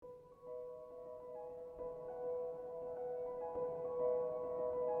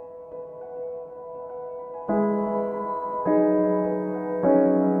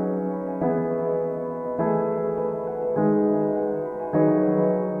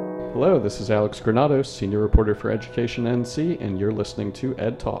Hello, this is Alex Granados, Senior Reporter for Education NC, and you're listening to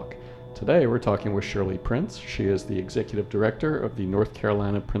Ed Talk. Today we're talking with Shirley Prince. She is the Executive Director of the North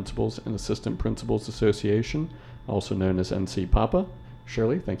Carolina Principals and Assistant Principals Association, also known as NC PAPA.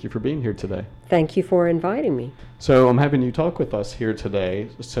 Shirley, thank you for being here today. Thank you for inviting me. So I'm having you talk with us here today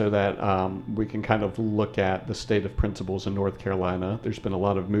so that we can kind of look at the state of principals in North Carolina. There's been a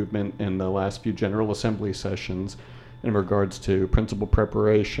lot of movement in the last few General Assembly sessions in regards to principal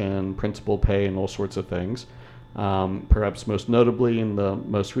preparation, principal pay, and all sorts of things. Perhaps most notably in the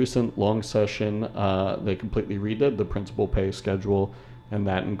most recent long session, they completely redid the principal pay schedule, and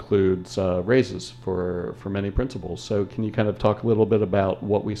that includes raises for many principals. So can you kind of talk a little bit about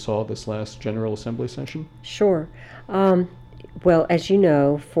what we saw this last General Assembly session? Sure. Well, as you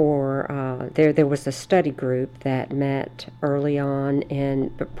know, there was a study group that met early on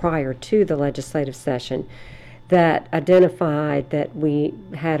and prior to the legislative session that identified that we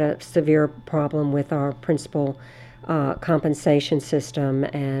had a severe problem with our principal compensation system,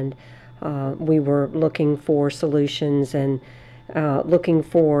 and we were looking for solutions and looking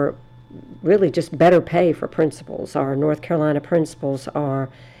for really just better pay for principals. Our North Carolina principals are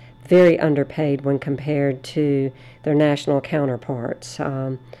very underpaid when compared to their national counterparts.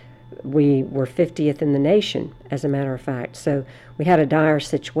 We were 50th in the nation, as a matter of fact, so we had a dire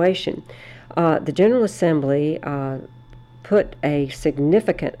situation. The General Assembly put a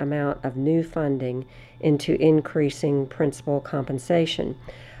significant amount of new funding into increasing principal compensation,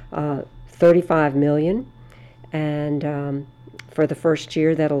 $35 million, and for the first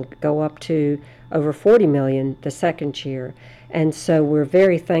year that'll go up to over $40 million the second year. And so we're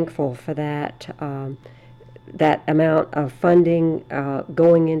very thankful for that amount of funding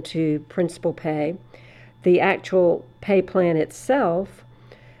going into principal pay. The actual pay plan itself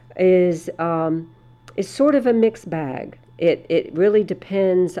is sort of a mixed bag. It really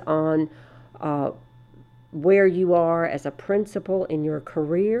depends on where you are as a principal in your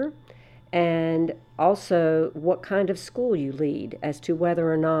career, and also what kind of school you lead as to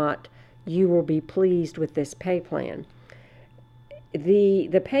whether or not you will be pleased with this pay plan.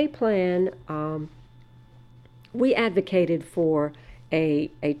 The pay plan, we advocated for a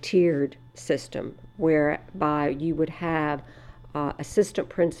tiered system whereby you would have assistant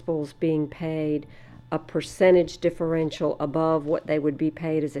principals being paid a percentage differential above what they would be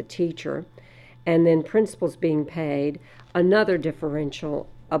paid as a teacher, and then principals being paid another differential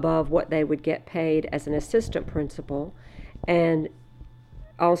above what they would get paid as an assistant principal, and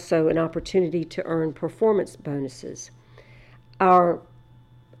also an opportunity to earn performance bonuses. Our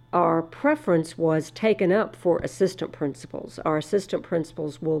preference was taken up for assistant principals. Our assistant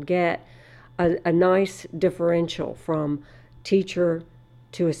principals will get a nice differential from teacher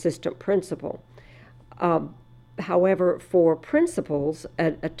to assistant principal. However, for principals,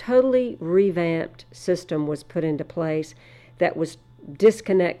 a totally revamped system was put into place that was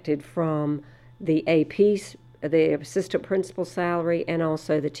disconnected from the AP's, the assistant principal salary, and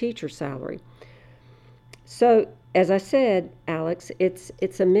also the teacher salary. So, as I said, Alex,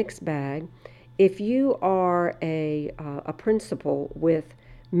 it's a mixed bag. If you are a principal with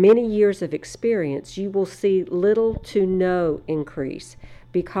many years of experience, you will see little to no increase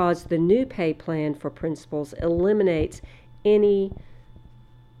because the new pay plan for principals eliminates any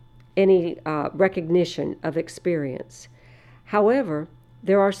recognition of experience. However,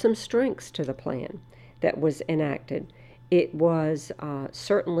 there are some strengths to the plan that was enacted. It was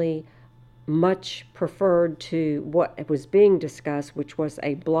certainly much preferred to what was being discussed, which was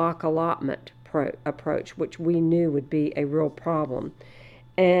a block allotment approach, which we knew would be a real problem.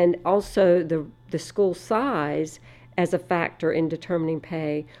 And also the school size as a factor in determining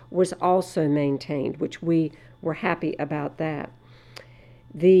pay was also maintained, which we were happy about that.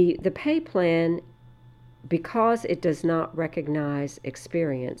 The pay plan, because it does not recognize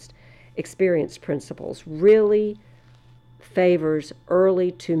experienced principals, really favors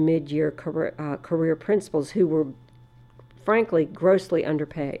early to mid-year career principals who were, frankly, grossly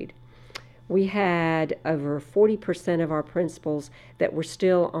underpaid. We had over 40% of our principals that were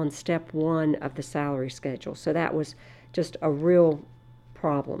still on step one of the salary schedule, so that was just a real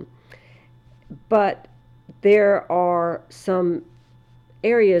problem. But there are some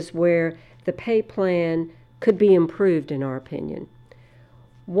areas where the pay plan could be improved, in our opinion.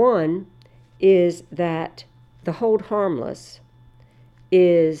 One is that the hold harmless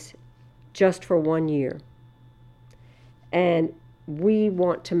is just for 1 year. And we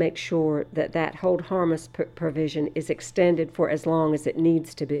want to make sure that that hold harmless provision is extended for as long as it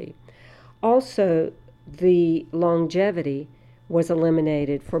needs to be. Also, the longevity was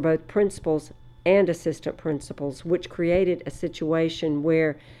eliminated for both principals and assistant principals, which created a situation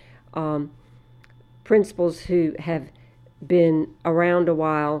where Principals who have been around a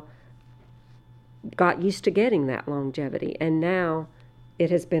while got used to getting that longevity, and now it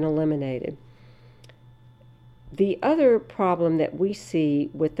has been eliminated. The other problem that we see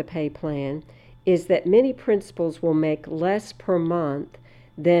with the pay plan is that many principals will make less per month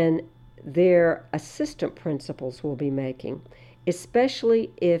than their assistant principals will be making,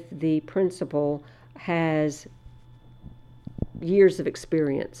 especially if the principal has years of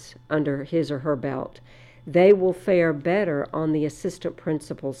experience under his or her belt. They will fare better on the assistant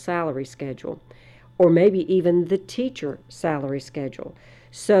principal's salary schedule, or maybe even the teacher salary schedule.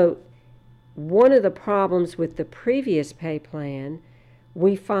 So one of the problems with the previous pay plan,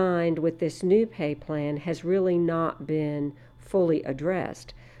 we find with this new pay plan, has really not been fully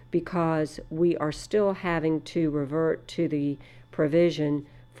addressed, because we are still having to revert to the provision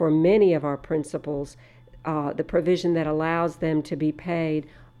for many of our principals, the provision that allows them to be paid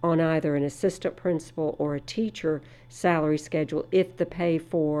on either an assistant principal or a teacher salary schedule if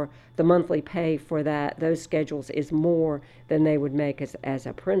the monthly pay for those schedules is more than they would make as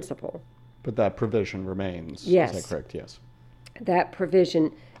a principal. But that provision remains. Yes. Is that correct? Yes. That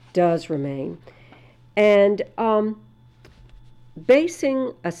provision does remain. And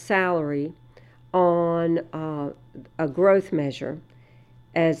basing a salary on a growth measure,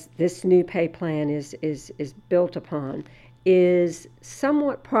 as this new pay plan is built upon, is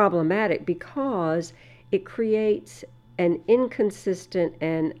somewhat problematic, because it creates an inconsistent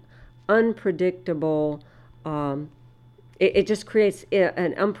and unpredictable it just creates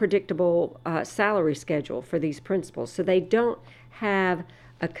an unpredictable salary schedule for these principals. So they don't have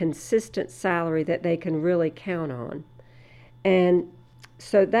a consistent salary that they can really count on. And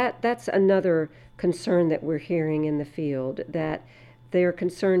so that's another concern that we're hearing in the field, that they're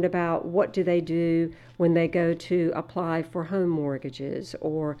concerned about what do they do when they go to apply for home mortgages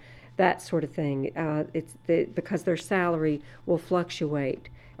or that sort of thing. Because their salary will fluctuate,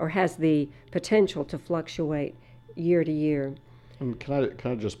 or has the potential to fluctuate year to year. And can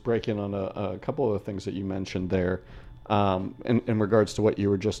I just break in on a couple of the things that you mentioned there, in regards to what you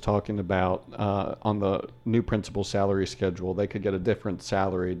were just talking about on the new principal salary schedule? They could get a different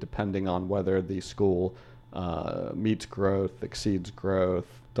salary depending on whether the school meets growth, exceeds growth,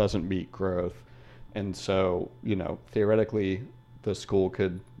 doesn't meet growth, and so theoretically the school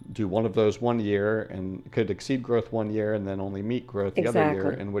could do one of those 1 year and could exceed growth 1 year and then only meet growth the other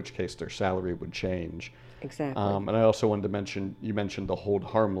year, in which case their salary would change. Exactly. And I also wanted to mention, you mentioned the hold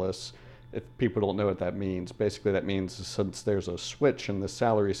harmless. If people don't know what that means, basically that means since there's a switch in the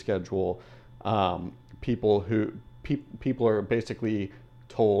salary schedule, people are basically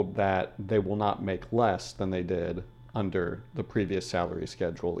told that they will not make less than they did under the previous salary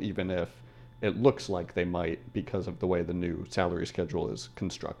schedule, even if it looks like they might because of the way the new salary schedule is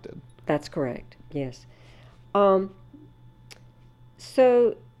constructed. That's correct, yes.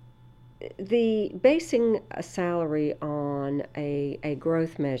 So the basing a salary on a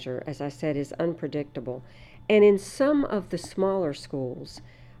growth measure, as I said, is unpredictable. And in some of the smaller schools,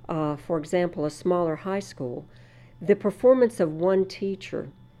 for example, a smaller high school, the performance of one teacher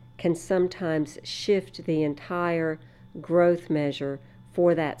can sometimes shift the entire growth measure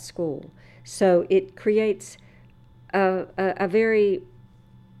for that school. So it creates a very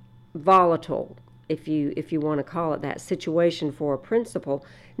volatile, if you want to call it that, situation for a principal,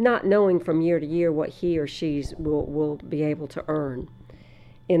 not knowing from year to year what he or she will be able to earn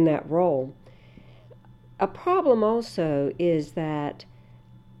in that role. A problem also is that,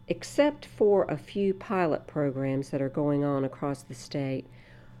 except for a few pilot programs that are going on across the state,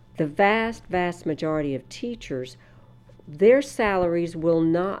 the vast majority of teachers, their salaries will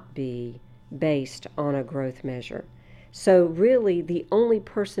not be based on a growth measure. So really, the only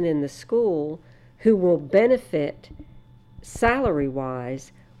person in the school who will benefit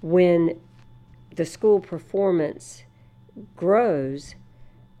salary-wise when the school performance grows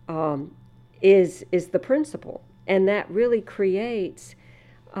is the principal. And that really creates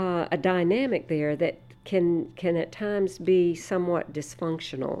a dynamic there that can at times be somewhat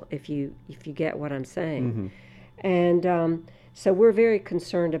dysfunctional, if you get what I'm saying. Mm-hmm. And so we're very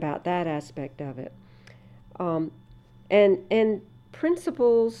concerned about that aspect of it. And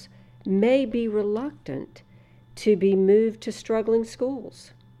principals may be reluctant to be moved to struggling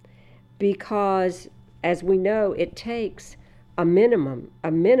schools because, as we know, it takes a minimum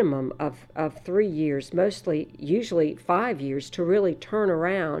of 3 years, usually 5 years, to really turn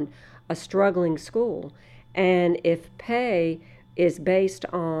around a struggling school. And if pay is based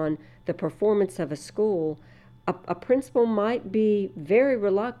on the performance of a school, a principal might be very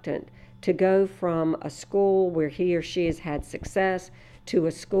reluctant to go from a school where he or she has had success to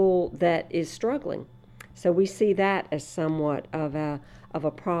a school that is struggling. So we see that as somewhat of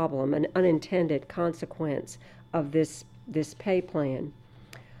a problem, an unintended consequence of this pay plan.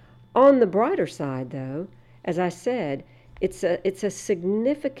 On the brighter side, though, as I said, it's a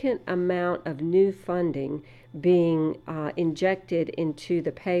significant amount of new funding being injected into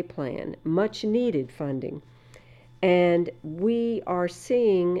the pay plan, much needed funding. And we are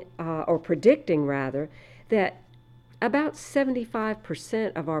seeing, or predicting rather, that about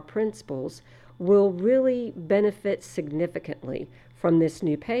 75% of our principals will really benefit significantly from this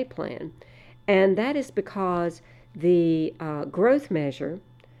new pay plan. And that is because the growth measure,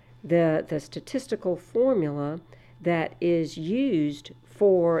 the statistical formula that is used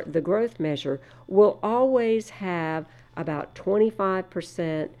for the growth measure, will always have about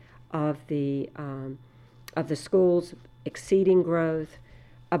 25% of the schools exceeding growth,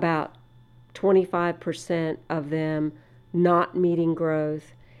 about 25% of them not meeting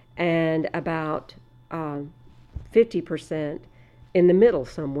growth, and about 50% in the middle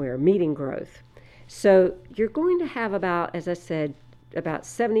somewhere meeting growth. So you're going to have about, as I said, about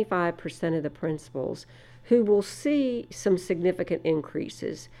 75% of the principals who will see some significant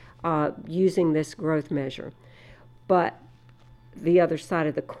increases using this growth measure. But the other side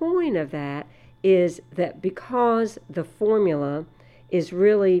of the coin of that is that because the formula is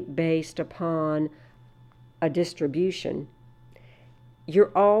really based upon a distribution,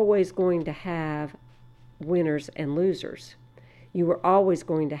 you're always going to have winners and losers. You are always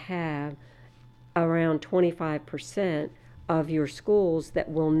going to have around 25% of your schools that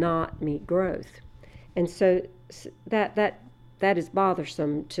will not meet growth. And so that is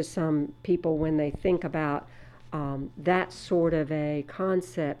bothersome to some people when they think about that sort of a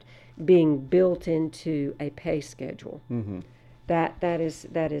concept being built into a pay schedule. Mm-hmm. That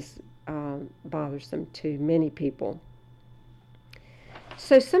is bothersome to many people.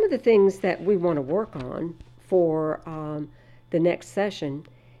 So some of the things that we want to work on for the next session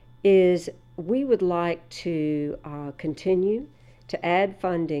is we would like to continue to add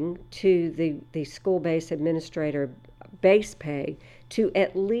funding to the school-based administrator base pay to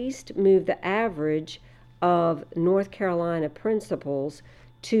at least move the average of North Carolina principals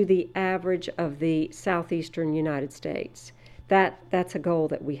to the average of the southeastern United States. That's a goal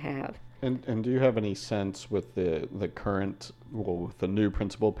that we have. And do you have any sense with the current, with the new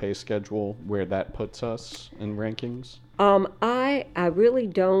principal pay schedule, where that puts us in rankings? I really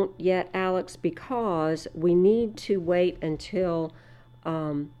don't yet, Alex, because we need to wait until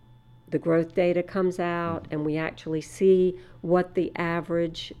the growth data comes out and we actually see what the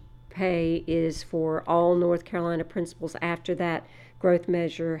average pay is for all North Carolina principals after that growth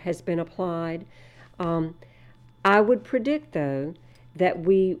measure has been applied. I would predict, though, that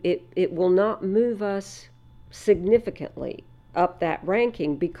it will not move us significantly up that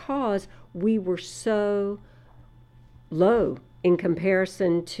ranking because we were so low in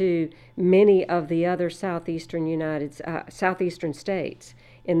comparison to many of the other southeastern states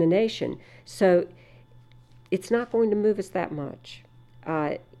in the nation. So it's not going to move us that much.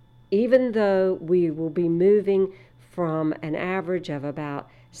 Even though we will be moving from an average of about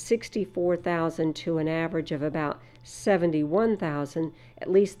 64,000 to an average of about 71,000,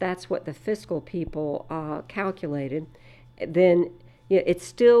 at least that's what the fiscal people calculated, then it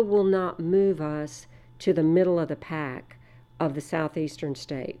still will not move us to the middle of the pack of the southeastern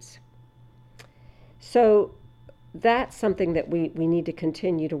states. So that's something that we need to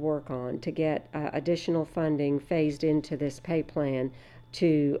continue to work on to get additional funding phased into this pay plan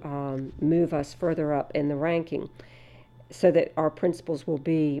to move us further up in the ranking so that our principals will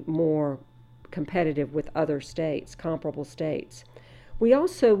be more competitive with other states, comparable states. We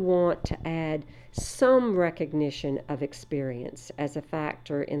also want to add some recognition of experience as a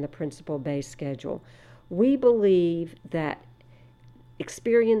factor in the principal-based schedule. We believe that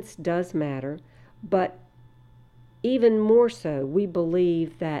experience does matter, but even more so, we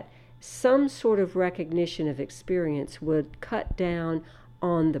believe that some sort of recognition of experience would cut down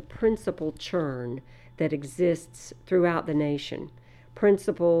on the principal churn that exists throughout the nation.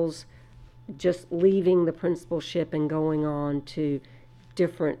 Principals just leaving the principalship and going on to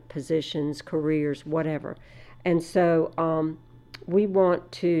different positions, careers, whatever. And so we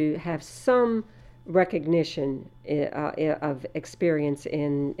want to have some recognition of experience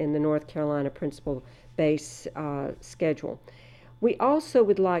in the North Carolina principal base schedule. We also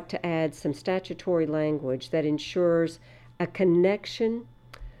would like to add some statutory language that ensures a connection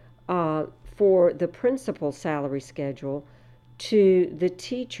for the principal salary schedule to the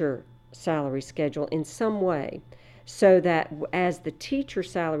teacher salary schedule in some way. so that as the teacher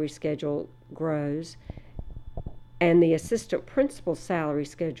salary schedule grows and the assistant principal salary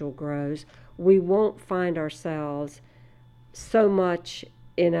schedule grows, we won't find ourselves so much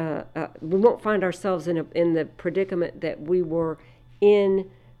in we won't find ourselves in the predicament that we were in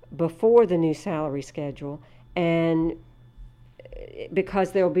before the new salary schedule, and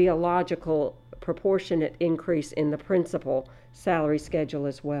because there will be a logical proportionate increase in the principal salary schedule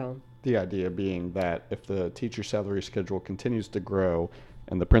as well. The idea being that if the teacher salary schedule continues to grow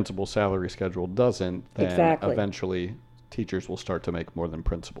and the principal salary schedule doesn't, then Exactly. eventually teachers will start to make more than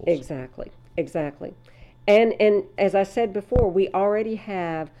principals. Exactly. And as I said before, we already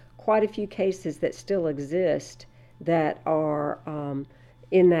have quite a few cases that still exist that are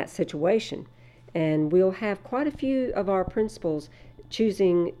in that situation. And we'll have quite a few of our principals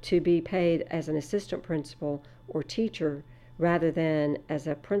choosing to be paid as an assistant principal or teacher rather than as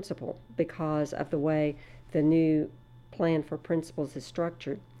a principal because of the way the new plan for principals is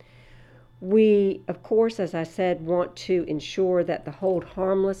structured. We, of course, as I said, want to ensure that the hold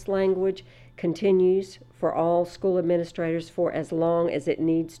harmless language continues for all school administrators for as long as it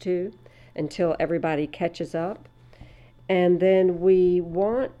needs to until everybody catches up. And then we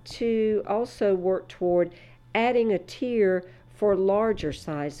want to also work toward adding a tier for larger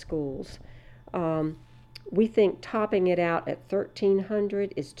size schools. We think topping it out at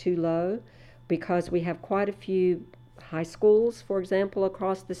 1,300 is too low because we have quite a few high schools, for example,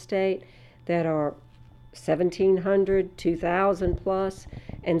 across the state that are 1,700, 2,000 plus,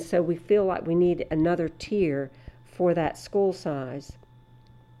 and so we feel like we need another tier for that school size.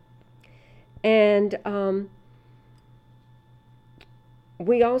 And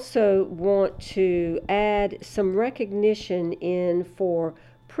we also want to add some recognition in for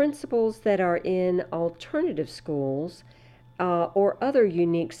principals that are in alternative schools or other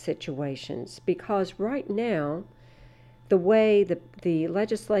unique situations, because right now, the way the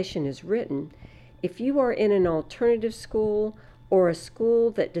legislation is written, if you are in an alternative school or a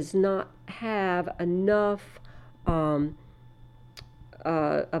school that does not have enough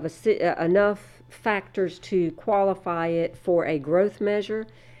enough factors to qualify it for a growth measure,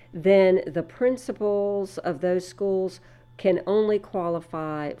 then the principals of those schools can only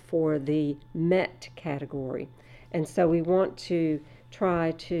qualify for the MET category. And so we want to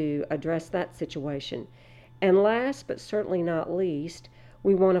try to address that situation. And last but certainly not least,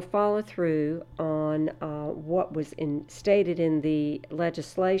 we want to follow through on what was stated in the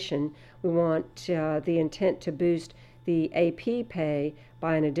legislation. We want the intent to boost the AP pay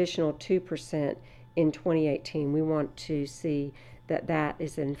by an additional 2% in 2018. We want to see that that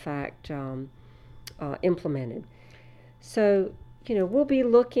is in fact implemented. So, we'll be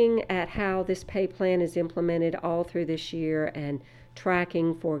looking at how this pay plan is implemented all through this year and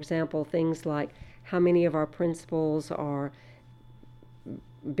tracking, for example, things like how many of our principals are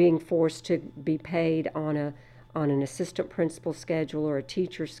being forced to be paid on an assistant principal schedule or a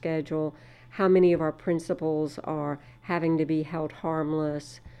teacher schedule, how many of our principals are having to be held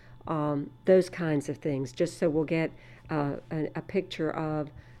harmless, those kinds of things, just so we'll get a picture of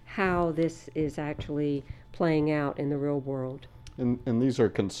how this is actually playing out in the real world. And these are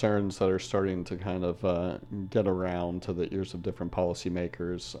concerns that are starting to kind of get around to the ears of different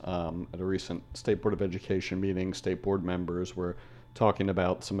policymakers. At a recent State Board of Education meeting, state board members were talking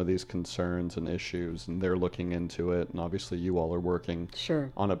about some of these concerns and issues, and they're looking into it. And obviously, you all are working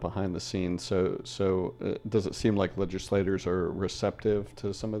on it behind the scenes. So does it seem like legislators are receptive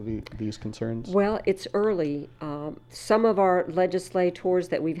to some of these concerns? Well, it's early. Some of our legislators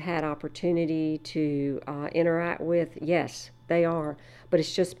that we've had opportunity to interact with, yes, they are, but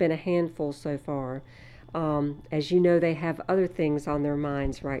it's just been a handful so far. As you know, they have other things on their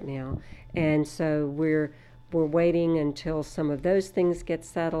minds right now, and so we're waiting until some of those things get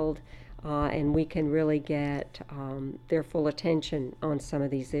settled, and we can really get their full attention on some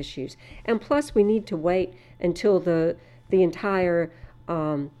of these issues. And plus, we need to wait until the entire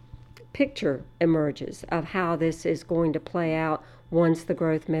picture emerges of how this is going to play out once the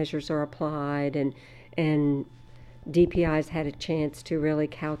growth measures are applied and DPI's had a chance to really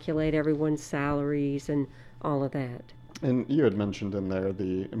calculate everyone's salaries and all of that. And you had mentioned in there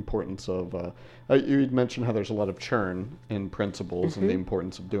the importance of, you had mentioned how there's a lot of churn in principals and the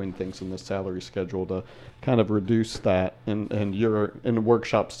importance of doing things in the salary schedule to kind of reduce that. And you're in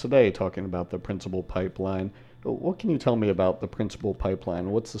workshops today talking about the principal pipeline. What can you tell me about the principal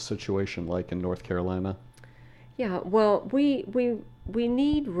pipeline? What's the situation like in North Carolina? Yeah, well, we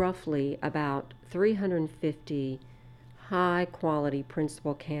need roughly about 350 high-quality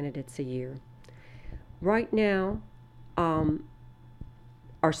principal candidates a year. Right now,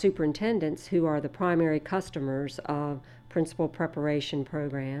 our superintendents, who are the primary customers of principal preparation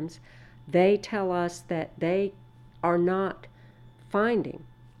programs, they tell us that they are not finding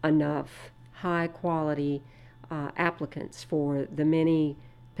enough high quality applicants for the many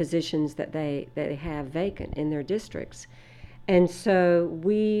positions that they have vacant in their districts. And so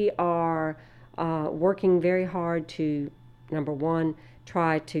we are working very hard to, number one,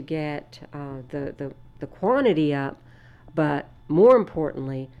 try to get the quantity up, but more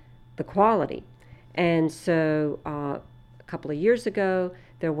importantly, the quality. And so a couple of years ago,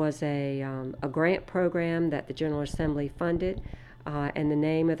 there was a grant program that the General Assembly funded, and the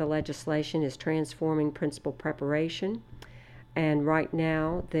name of the legislation is Transforming Principal Preparation. And right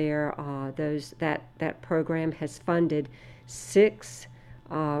now, that program has funded 6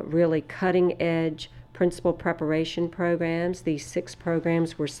 really cutting-edge principal preparation programs. These 6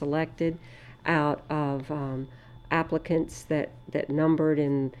 programs were selected out of applicants that numbered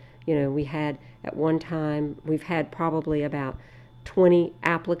in, we had at one time, we've had probably about 20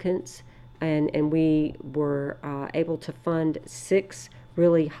 applicants, and we were able to fund 6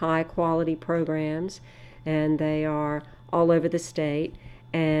 really high-quality programs, and they are all over the state.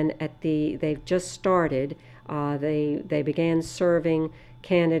 And they've just started. They began serving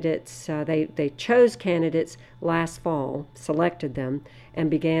candidates. They chose candidates last fall, selected them, and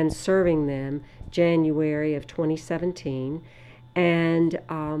began serving them January of 2017. And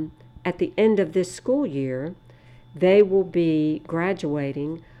at the end of this school year, they will be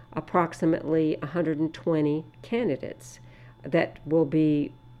graduating approximately 120 candidates that will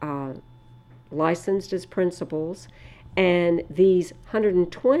be licensed as principals. And these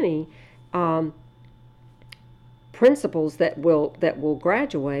 120 principals that will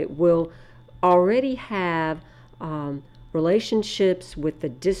graduate will already have relationships with the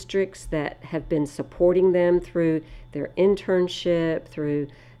districts that have been supporting them through their internship, through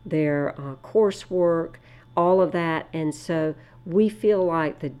their coursework, all of that. And so we feel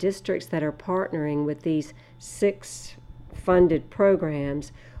like the districts that are partnering with these 6 funded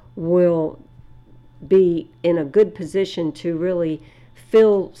programs will be in a good position to really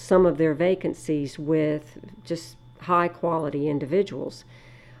fill some of their vacancies with just high quality individuals.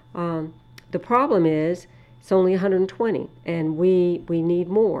 The problem is it's only 120, and we need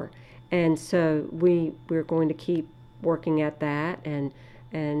more. And so we're going to keep working at that, and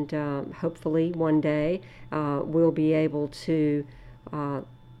hopefully one day we'll be able to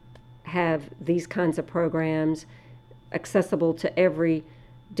have these kinds of programs accessible to every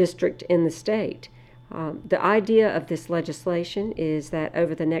district in the state. The idea of this legislation is that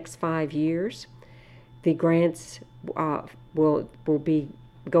over the next 5 years, the grants will be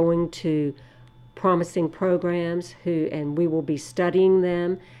going to promising programs and we will be studying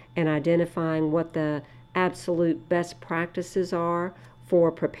them and identifying what the absolute best practices are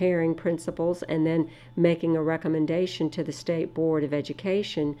for preparing principals, and then making a recommendation to the State Board of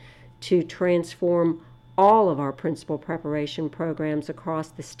Education to transform all of our principal preparation programs across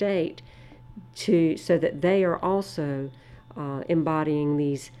the state so that they are also embodying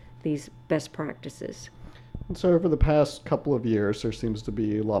these best practices. And so over the past couple of years, there seems to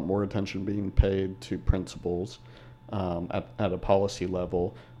be a lot more attention being paid to principals at a policy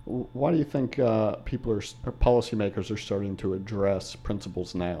level. Why do you think policymakers are starting to address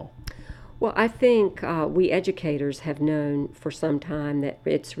principals now? Well, I think we educators have known for some time that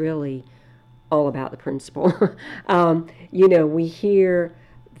it's really all about the principal. We hear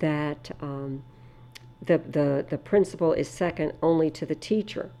that the principal is second only to the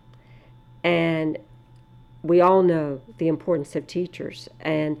teacher, and we all know the importance of teachers.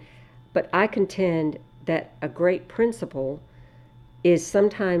 But I contend that a great principal is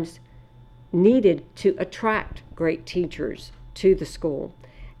sometimes needed to attract great teachers to the school.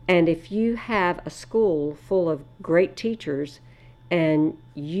 And if you have a school full of great teachers and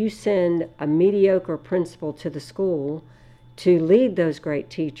you send a mediocre principal to the school to lead those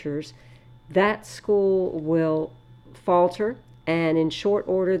great teachers, that school will falter, and in short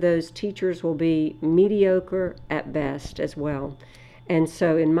order those teachers will be mediocre at best as well. And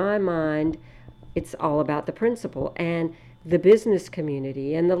so in my mind, it's all about the principal. And the business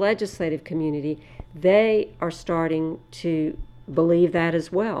community and the legislative community, they are starting to believe that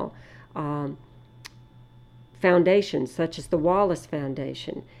as well. Foundations such as the Wallace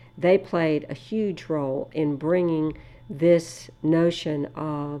Foundation, they played a huge role in bringing this notion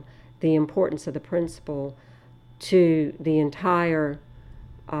of the importance of the principal to the entire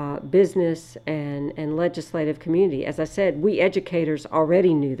business and legislative community. As I said, we educators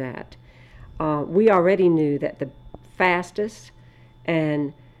already knew that. We already knew that the fastest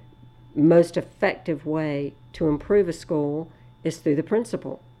and most effective way to improve a school is through the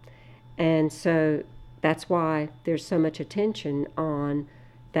principal. And so that's why there's so much attention on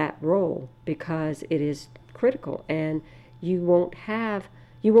that role, because it is critical. And you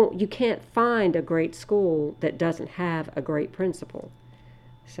can't find a great school that doesn't have a great principal.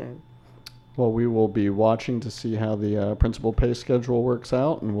 So. Well, we will be watching to see how the principal pay schedule works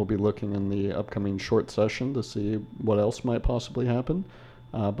out, and we'll be looking in the upcoming short session to see what else might possibly happen.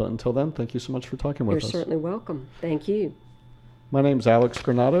 But until then, thank you so much for talking with us. You're certainly welcome. Thank you. My name's Alex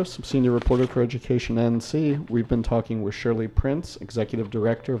Granados. I'm Senior Reporter for Education NC. We've been talking with Shirley Prince, Executive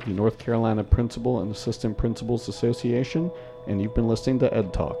Director of the North Carolina Principal and Assistant Principals Association, and you've been listening to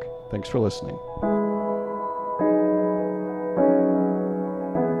Ed Talk. Thanks for listening.